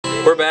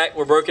We're back.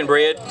 We're Broken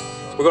Bread.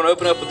 We're going to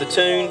open up with the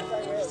tune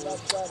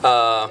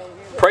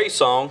Praise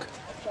Song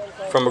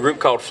from a group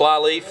called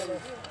Flyleaf.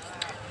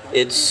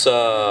 It's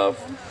a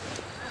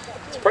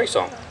praise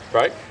song,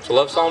 right? It's a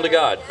love song to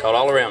God called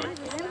All Around Me.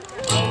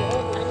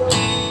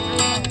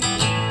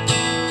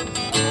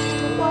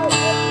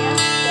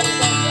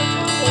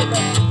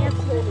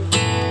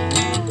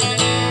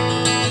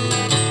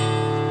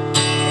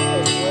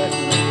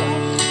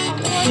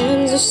 My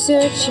hands are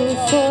searching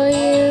for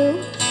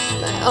you.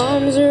 My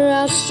arms are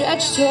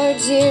outstretched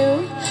towards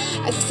you.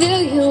 I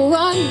feel you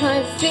on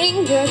my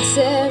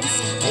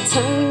fingertips. My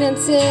tongue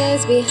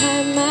dances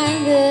behind my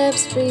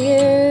lips for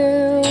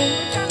you.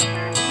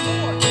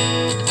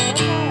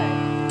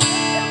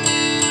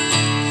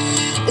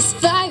 This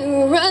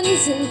fire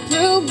runs in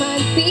through my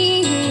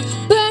being,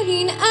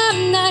 burning.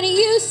 I'm not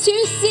used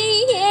to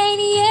seeing you.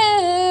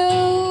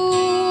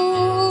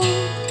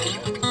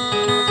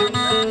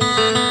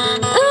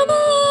 I'm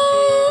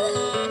alive.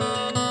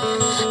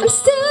 I'm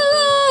still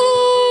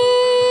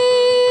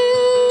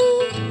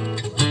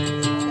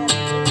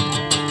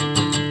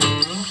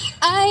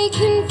I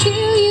can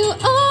feel you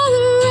all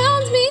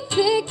around me,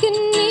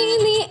 thickening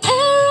the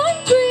air I'm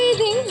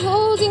breathing,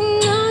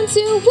 holding on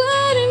to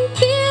what I'm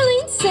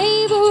feeling,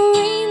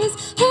 savoring this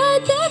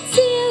heart that's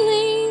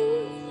healing.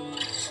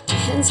 My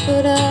hands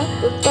put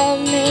up above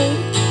me,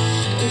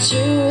 and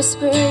you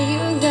whisper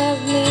you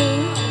love me,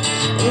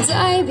 and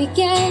I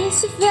began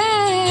to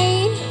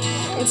fade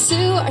into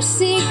our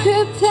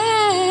secret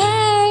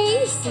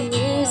place. The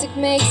music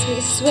makes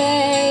me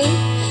sway.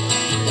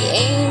 The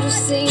angels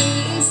sing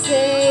and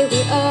say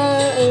we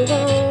are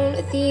alone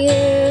with you.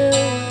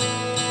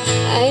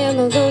 I am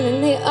alone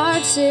and they are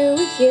too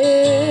with you.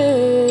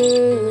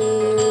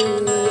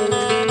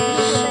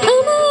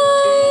 I'm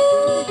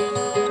alive.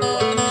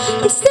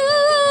 I'm still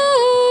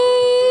alive.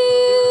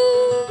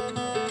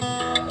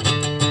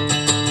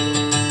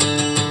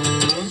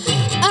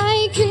 I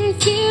can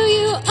feel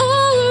you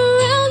all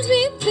around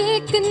me,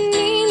 thickening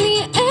the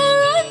air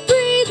I'm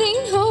breathing,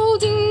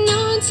 holding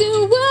on to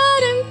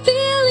what I'm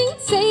feeling,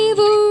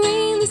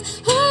 savoring this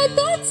heart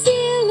that's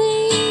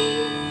healing.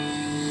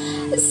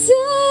 As I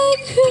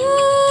cry,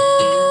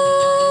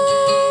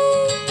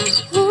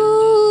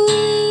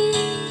 holy,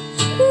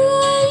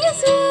 light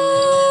is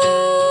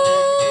one,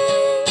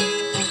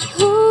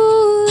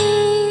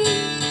 holy,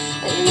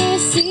 and I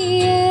see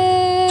you.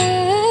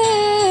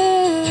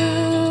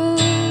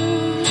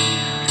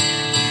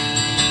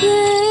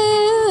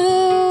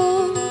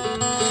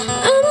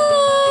 I'm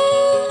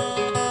alive.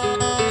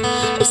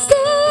 I'm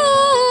still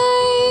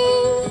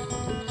alive.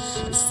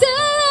 I'm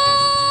still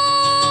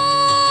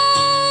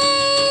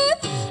alive.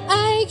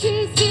 I can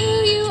feel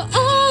you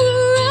all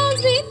around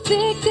me,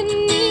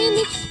 thickening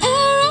the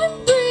air I'm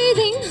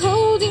breathing,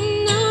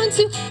 holding on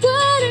to